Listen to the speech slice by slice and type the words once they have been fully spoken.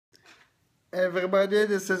Everybody,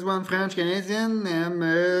 this is one French Canadian,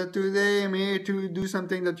 and today I'm here to do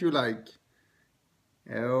something that you like.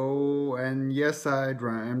 Oh, and yes,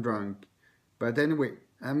 I'm drunk. But anyway,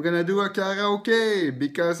 I'm gonna do a karaoke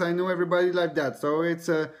because I know everybody like that. So it's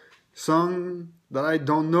a song that I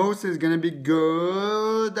don't know, so it's gonna be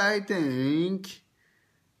good, I think.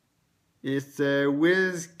 It's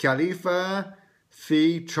Wiz Khalifa,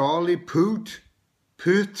 feat Charlie Puth.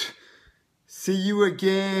 See you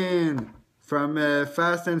again from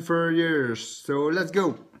Fast and Furious. So let's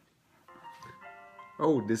go.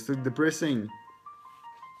 Oh, this looks depressing.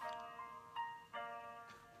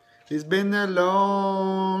 It's been a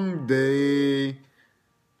long day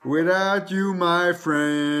without you, my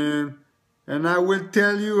friend, and I will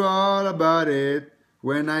tell you all about it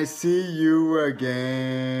when I see you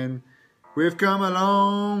again. We've come a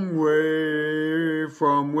long way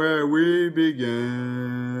from where we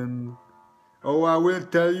began. Oh, I will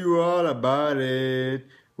tell you all about it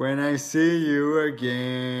when I see you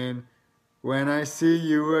again. When I see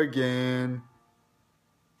you again.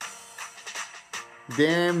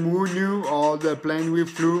 Damn, who knew all the planes we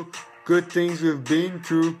flew, good things we've been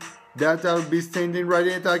through, that I'll be standing right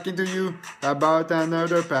here talking to you about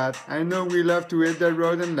another path. I know we love to hit the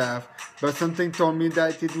road and laugh, but something told me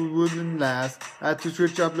that it wouldn't last. I had to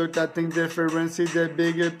switch up, look at things different, see the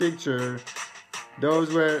bigger picture.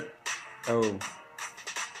 Those were... oh.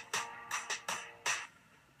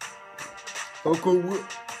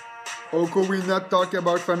 Could we not talk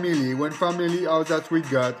about family? When family, all that we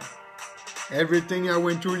got. Everything I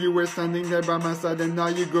went through, you were standing there by my side, and now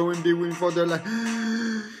you go and be waiting for the light.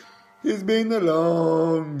 It's been a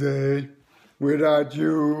long day without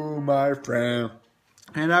you, my friend.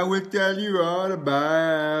 And I will tell you all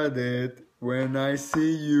about it when I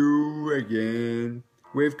see you again.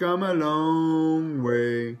 We've come a long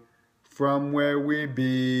way from where we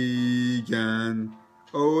began.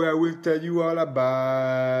 Oh, I will tell you all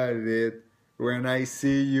about it when I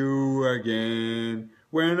see you again.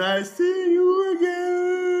 When I see you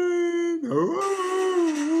again. Oh,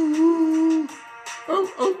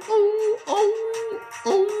 oh, oh, oh, oh,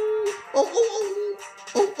 oh, oh,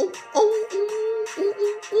 oh, oh,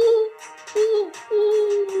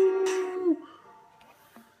 oh.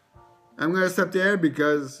 I'm gonna stop there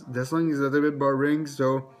because the song is a little bit boring,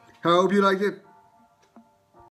 so I hope you liked it.